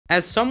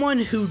As someone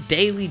who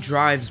daily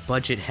drives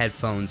budget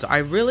headphones, I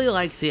really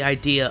like the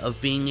idea of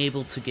being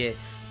able to get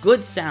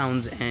good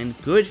sounds and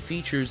good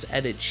features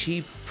at a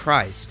cheap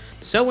price.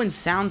 So when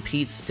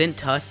SoundPeats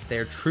sent us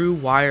their true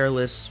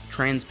wireless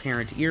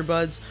transparent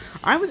earbuds,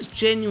 I was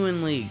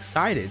genuinely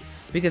excited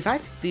because I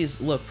think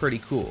these look pretty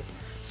cool.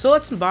 So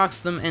let's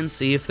unbox them and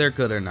see if they're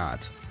good or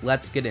not.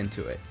 Let's get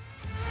into it.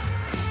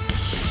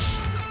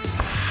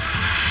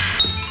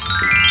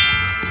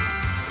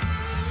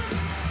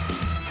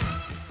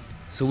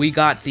 So we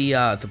got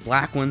the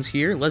black ones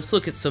here. Let's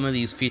look at some of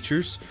these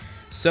features.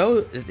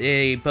 So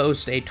they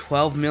boast a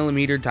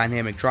 12mm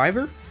dynamic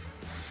driver,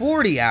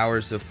 40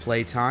 hours of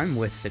playtime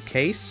with the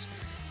case,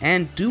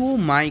 and dual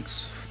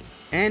mics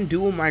and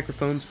dual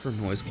microphones for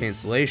noise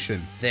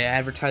cancellation. They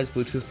advertise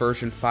Bluetooth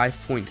version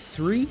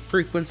 5.3,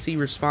 frequency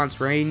response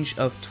range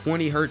of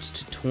 20 Hz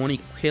to 20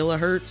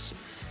 kHz,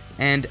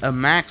 and a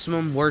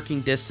maximum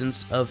working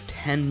distance of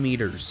 10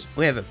 meters.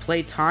 We have a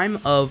playtime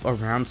of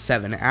around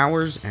 7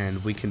 hours,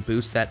 and we can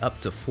boost that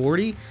up to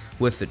 40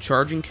 with the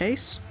charging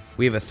case.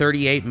 We have a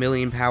 38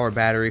 milliamp hour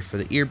battery for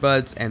the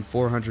earbuds and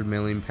 400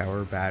 milliamp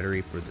hour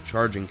battery for the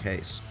charging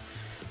case.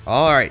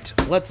 Alright,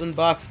 let's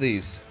unbox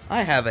these.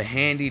 I have a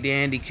handy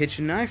dandy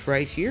kitchen knife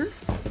right here,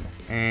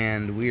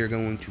 and we are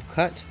going to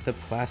cut the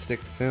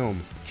plastic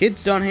film.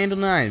 Kids don't handle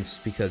knives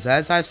because,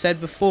 as I've said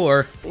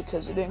before,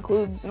 because it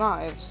includes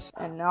knives,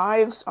 and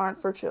knives aren't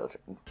for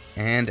children.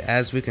 And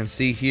as we can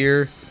see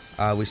here,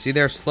 we see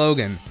their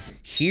slogan,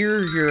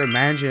 "Hear your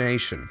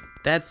imagination."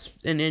 That's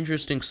an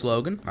interesting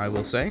slogan, I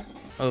will say.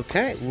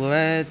 Okay,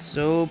 let's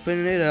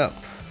open it up.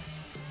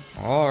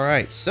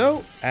 Alright,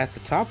 so at the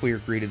top we are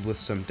greeted with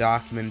some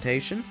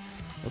documentation.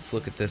 Let's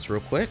look at this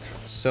real quick.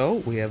 So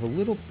we have a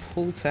little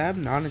pull tab,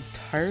 not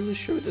entirely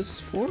sure what this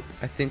is for.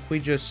 I think we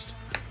just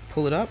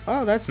pull it up.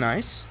 Oh, that's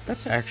nice.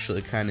 That's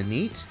actually kind of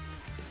neat.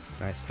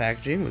 Nice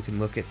packaging. We can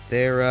look at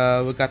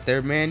their, we got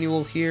their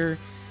manual here.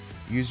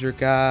 User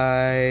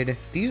guide.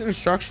 These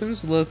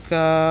instructions look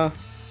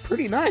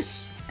pretty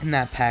nice. In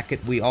that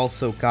packet we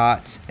also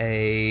got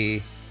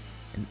an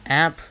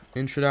app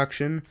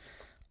introduction,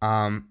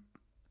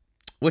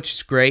 which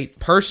is great.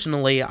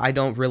 Personally, I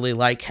don't really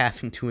like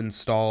having to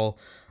install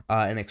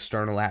an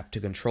external app to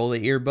control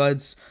the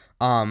earbuds.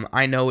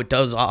 I know it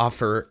does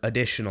offer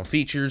additional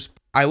features.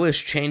 I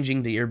wish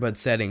changing the earbud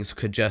settings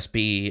could just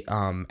be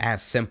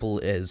as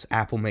simple as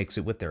Apple makes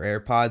it with their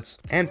AirPods.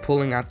 And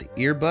pulling out the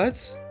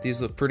earbuds,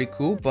 these look pretty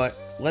cool, but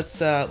let's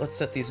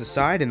set these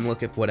aside and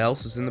look at what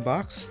else is in the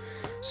box.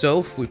 So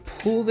if we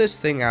pull this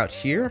thing out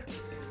here,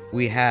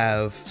 we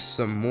have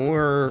some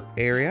more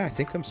area. I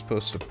think I'm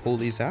supposed to pull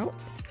these out.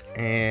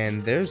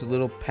 And there's a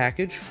little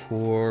package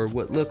for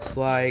what looks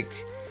like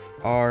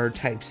our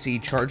Type-C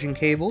charging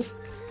cable.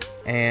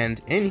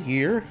 And in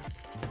here,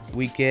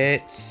 we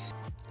get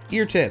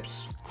ear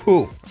tips.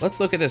 Cool. Let's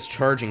look at this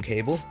charging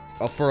cable.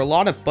 For a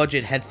lot of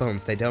budget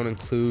headphones, they don't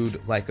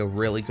include like a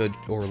really good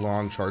or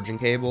long charging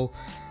cable.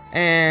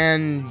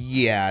 And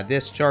yeah,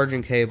 this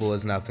charging cable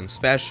is nothing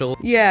special.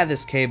 Yeah,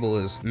 this cable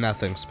is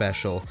nothing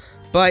special.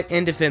 But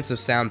in defense of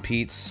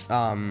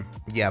SoundPeats,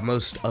 yeah,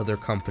 most other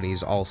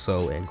companies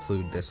also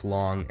include this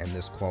long and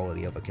this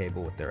quality of a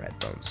cable with their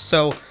headphones.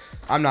 So,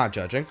 I'm not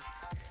judging.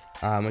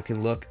 We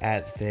can look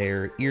at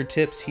their ear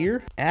tips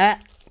here.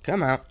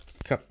 Come out.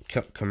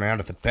 Come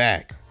out of the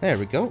bag. There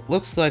we go.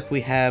 Looks like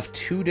we have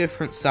two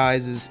different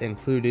sizes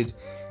included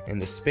in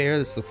the spare.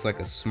 This looks like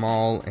a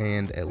small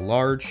and a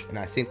large, and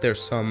I think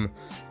there's some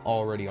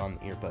already on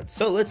the earbuds.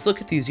 So, let's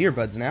look at these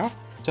earbuds now.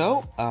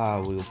 So,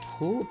 we'll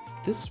pull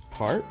this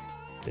part.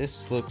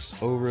 This looks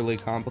overly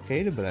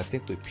complicated, but I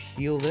think we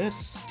peel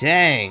this.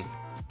 Dang,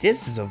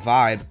 this is a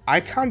vibe. I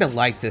kind of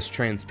like this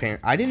transparent.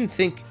 I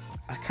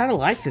kind of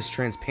like this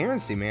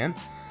transparency, man.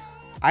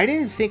 I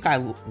didn't think I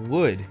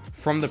would.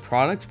 From the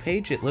product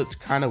page, it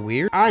looked kind of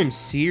weird. I'm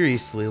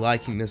seriously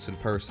liking this in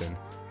person.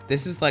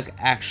 This is like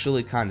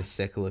actually kind of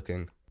sick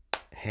looking.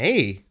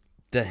 Hey,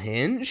 the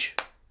hinge?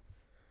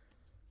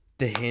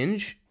 The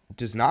hinge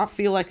does not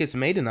feel like it's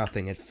made of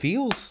nothing. It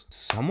feels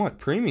somewhat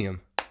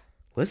premium.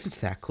 Listen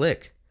to that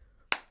click.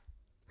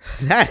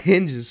 That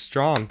hinge is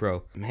strong,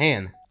 bro.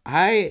 Man,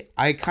 I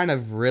kind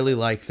of really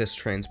like this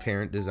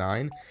transparent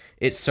design.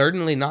 It's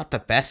certainly not the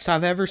best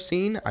I've ever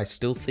seen. I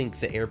still think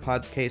the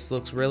AirPods case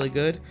looks really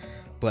good.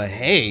 But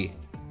hey,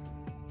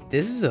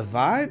 this is a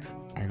vibe,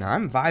 and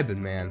I'm vibing,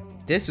 man.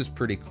 This is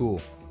pretty cool.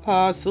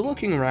 So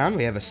looking around,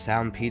 we have a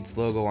SoundPeats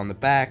logo on the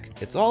back.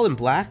 It's all in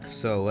black,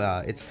 so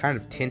it's kind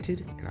of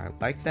tinted, and I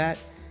like that.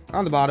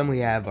 On the bottom, we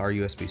have our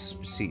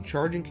USB-C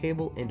charging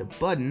cable and a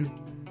button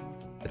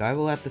that I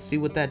will have to see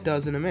what that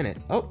does in a minute.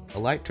 Oh, a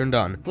light turned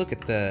on. Look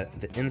at the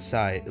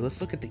inside.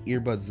 Let's look at the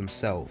earbuds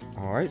themselves.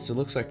 All right, so it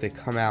looks like they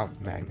come out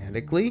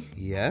magnetically.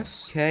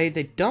 Yes. Okay,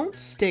 they don't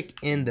stick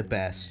in the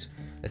best.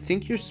 I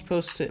think you're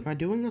supposed to... Am I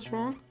doing this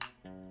wrong?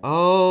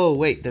 Oh,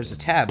 wait, there's a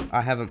tab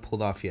I haven't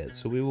pulled off yet.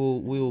 So we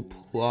will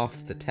pull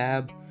off the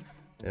tab.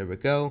 There we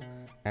go.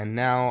 And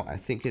now I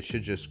think it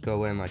should just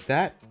go in like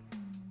that.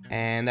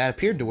 And that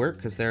appeared to work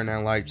because there are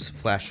now lights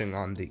flashing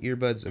on the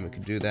earbuds, and we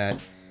can do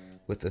that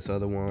with this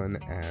other one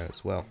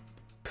as well.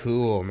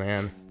 Cool,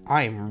 man.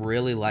 I'm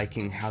really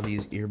liking how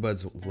these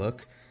earbuds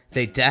look.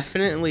 They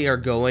definitely are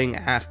going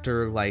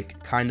after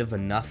like kind of a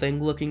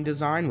nothing looking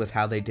design with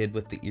how they did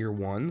with the ear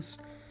ones.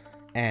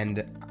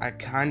 And I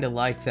kind of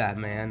like that,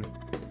 man.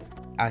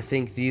 I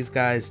think these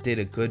guys did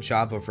a good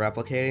job of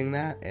replicating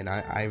that, and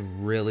I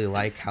really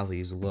like how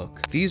these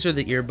look. These are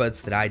the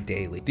earbuds that I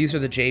daily. These are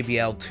the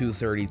JBL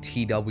 230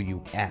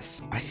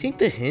 TWS. I think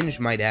the hinge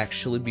might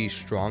actually be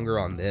stronger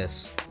on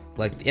this.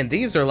 Like, and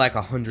these are like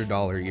 $100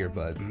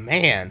 earbud.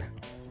 Man,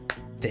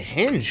 the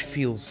hinge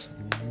feels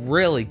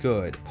really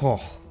good.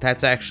 Oh,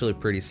 that's actually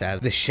pretty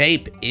sad. The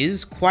shape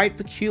is quite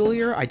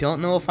peculiar. I don't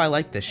know if I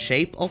like the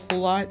shape a whole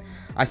lot.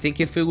 I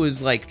think if it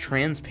was like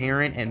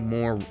transparent and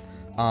more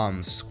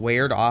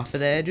squared off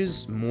of the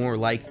edges, more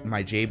like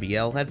my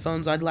JBL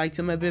headphones, I'd like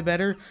them a bit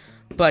better.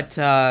 But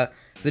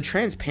the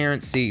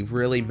transparency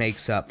really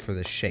makes up for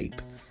the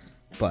shape.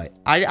 But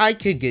I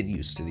could get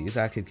used to these.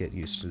 I could get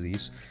used to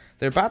these.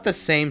 They're about the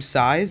same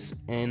size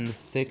and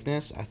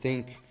thickness. I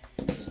think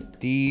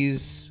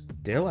these,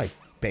 they're like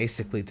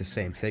basically the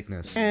same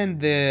thickness.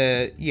 And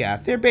yeah,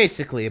 they're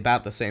basically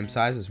about the same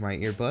size as my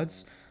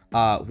earbuds.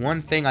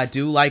 One thing I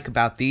do like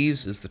about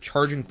these is the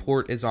charging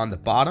port is on the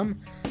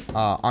bottom.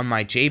 On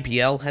my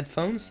JBL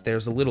headphones,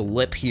 there's a little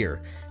lip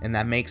here, and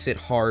that makes it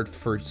hard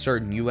for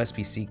certain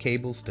USB-C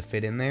cables to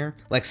fit in there.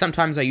 Like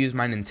sometimes I use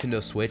my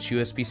Nintendo Switch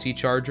USB-C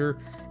charger,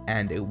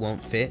 and it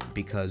won't fit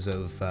because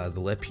of the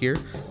lip here.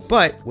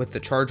 But with the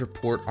charger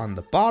port on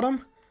the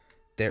bottom,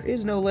 there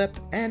is no lip,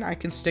 and I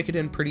can stick it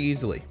in pretty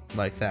easily,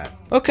 like that.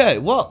 Okay,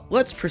 well,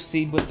 let's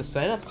proceed with the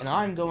setup, and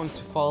I'm going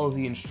to follow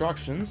the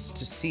instructions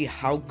to see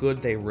how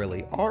good they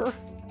really are.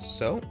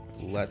 So,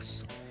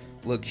 let's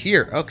look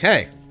here.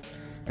 Okay,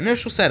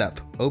 initial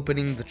setup.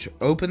 Open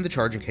the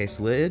charging case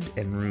lid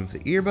and remove the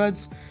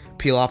earbuds.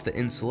 Peel off the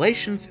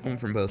insulation film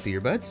from both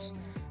earbuds.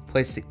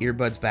 Place the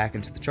earbuds back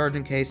into the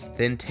charging case,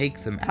 then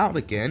take them out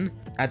again.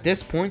 At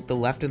this point, the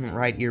left and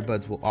right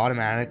earbuds will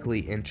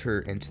automatically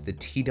enter into the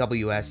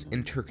TWS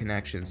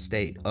interconnection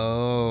state.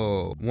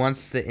 Oh,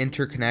 once the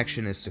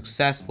interconnection is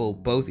successful,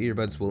 both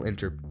earbuds will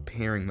enter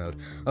pairing mode.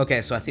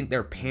 Okay, so I think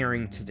they're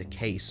pairing to the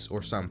case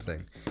or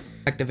something.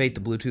 Activate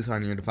the Bluetooth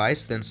on your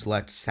device, then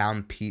select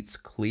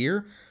SoundPeats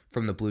Clear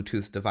from the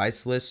Bluetooth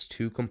device list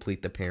to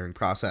complete the pairing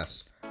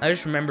process. I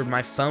just remembered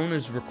my phone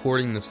is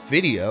recording this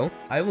video.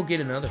 I will get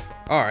another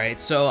phone. Alright,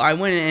 so I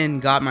went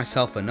and got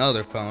myself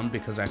another phone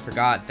because I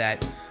forgot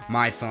that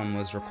my phone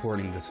was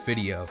recording this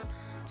video.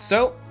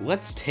 So,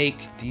 let's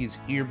take these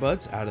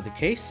earbuds out of the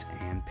case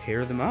and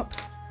pair them up.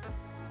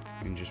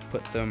 And just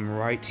put them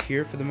right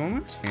here for the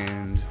moment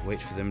and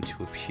wait for them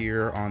to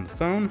appear on the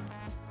phone.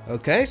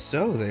 Okay,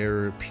 so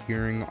they're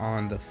appearing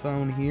on the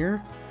phone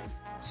here.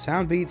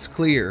 SoundPeats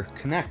Clear,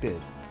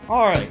 connected.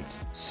 Alright,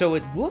 so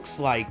it looks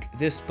like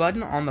this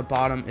button on the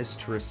bottom is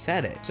to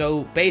reset it.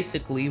 So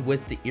basically,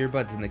 with the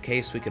earbuds in the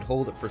case, we could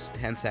hold it for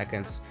 10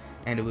 seconds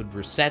and it would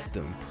reset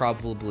them,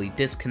 probably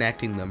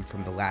disconnecting them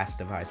from the last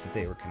device that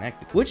they were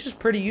connected, which is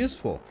pretty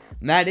useful.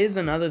 And that is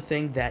another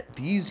thing that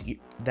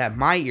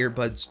my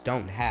earbuds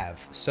don't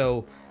have.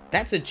 So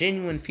that's a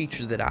genuine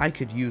feature that I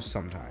could use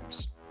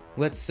sometimes.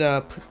 Let's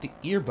put the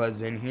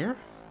earbuds in here.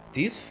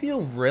 These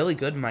feel really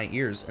good in my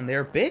ears, and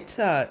they're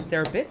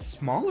a bit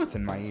smaller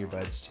than my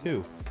earbuds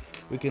too.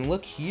 We can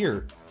look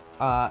here,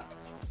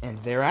 and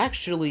they're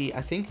actually,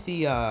 I think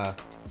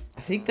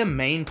the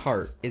main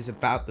part is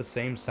about the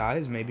same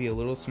size, maybe a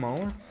little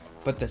smaller,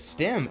 but the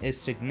stem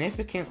is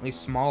significantly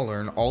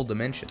smaller in all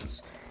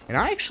dimensions, and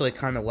I actually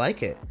kind of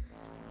like it.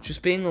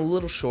 Just being a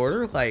little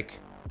shorter, like,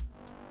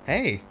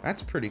 hey,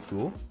 that's pretty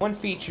cool. One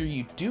feature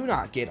you do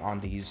not get on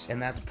these,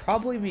 and that's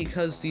probably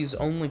because these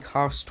only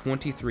cost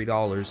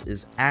 $23,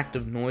 is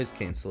active noise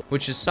cancellation,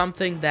 which is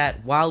something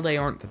that, while they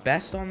aren't the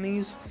best on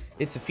these,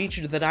 it's a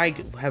feature that I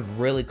have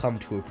really come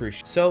to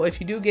appreciate. So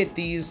if you do get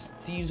these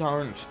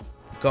aren't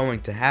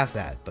going to have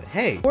that, but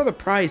hey, for the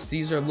price,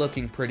 these are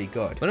looking pretty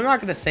good. But I'm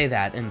not going to say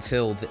that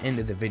until the end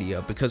of the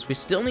video, because we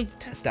still need to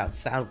test out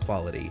sound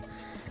quality.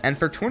 And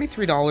for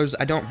 $23,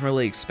 I don't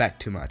really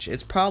expect too much.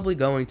 It's probably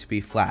going to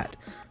be flat.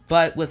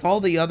 But with all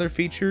the other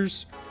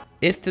features,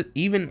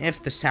 even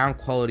if the sound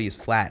quality is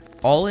flat,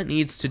 all it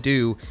needs to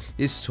do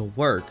is to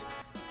work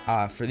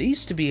for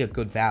these to be a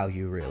good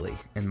value, really,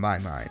 in my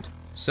mind.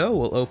 So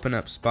we'll open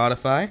up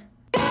Spotify.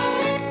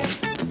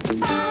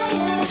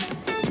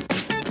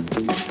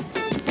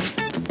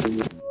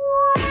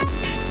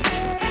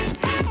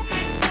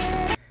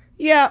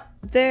 Yeah,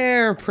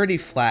 they're pretty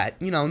flat,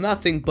 you know,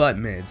 nothing but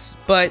mids.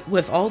 But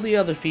with all the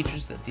other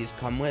features that these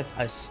come with,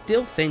 I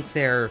still think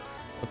they're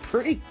a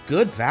pretty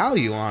good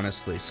value,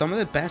 honestly. Some of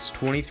the best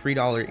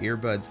 $23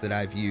 earbuds that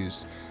I've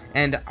used,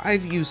 and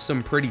I've used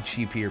some pretty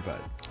cheap earbuds.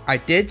 I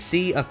did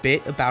see a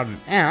bit about an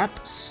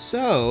app,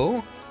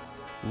 so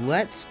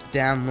let's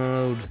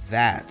download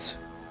that.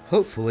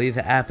 Hopefully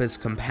the app is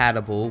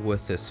compatible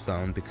with this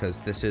phone, because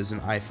this is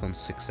an iPhone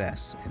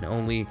 6s and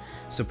only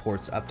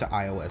supports up to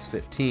iOS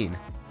 15.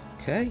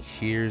 Okay,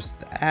 here's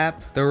the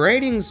app. The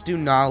ratings do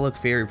not look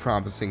very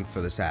promising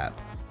for this app.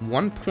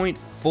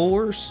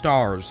 1.4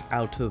 stars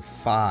out of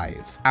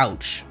 5.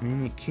 Ouch. I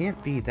mean, it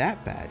can't be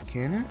that bad,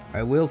 can it?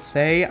 I will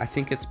say, I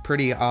think it's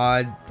pretty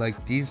odd.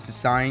 Like, these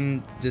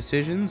design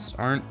decisions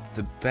aren't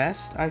the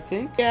best, I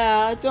think.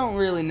 Yeah, I don't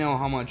really know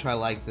how much I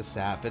like this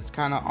app. It's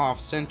kind of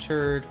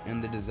off-centered,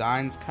 and the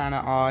design's kind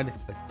of odd.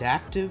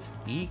 Adaptive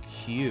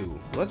EQ.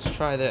 Let's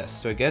try this.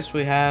 So I guess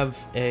we have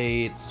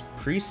it's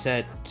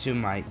preset to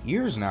my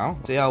ears now.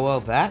 See how well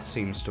that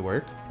seems to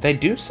work. They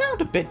do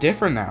sound a bit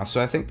different now,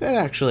 so I think that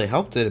actually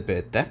helped it a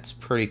bit. That's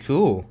pretty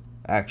cool,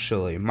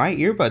 actually. My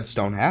earbuds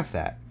don't have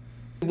that.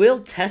 We'll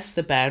test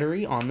the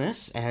battery on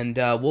this, and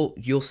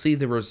you'll see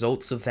the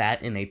results of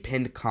that in a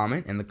pinned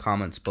comment in the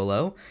comments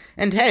below.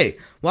 And hey,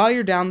 while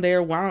you're down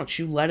there, why don't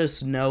you let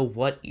us know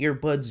what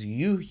earbuds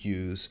you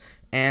use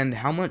and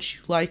how much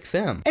you like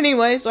them.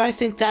 Anyways, I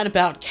think that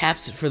about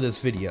caps it for this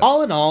video.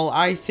 All in all,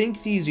 I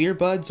think these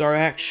earbuds are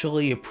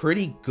actually a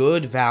pretty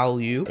good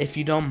value if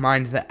you don't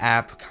mind the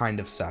app kind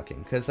of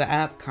sucking, because the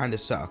app kind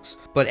of sucks.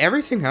 But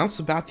everything else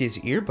about these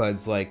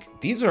earbuds, like,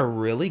 these are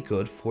really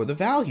good for the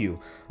value.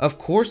 Of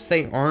course,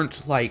 they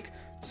aren't like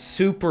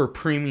super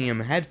premium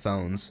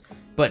headphones,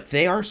 but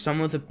they are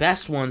some of the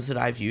best ones that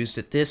I've used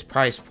at this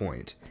price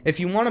point. If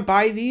you want to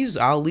buy these,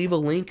 I'll leave a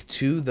link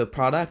to the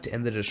product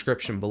in the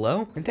description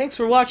below. And thanks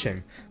for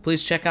watching.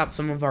 Please check out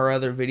some of our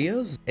other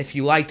videos. If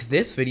you liked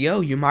this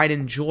video, you might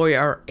enjoy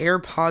our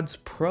AirPods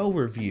Pro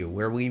review,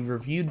 where we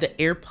reviewed the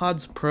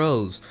AirPods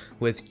Pros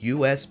with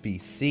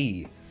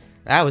USB-C.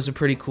 That was a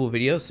pretty cool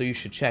video, so you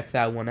should check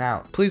that one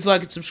out. Please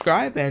like and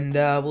subscribe, and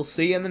we'll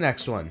see you in the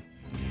next one.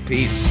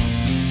 Peace.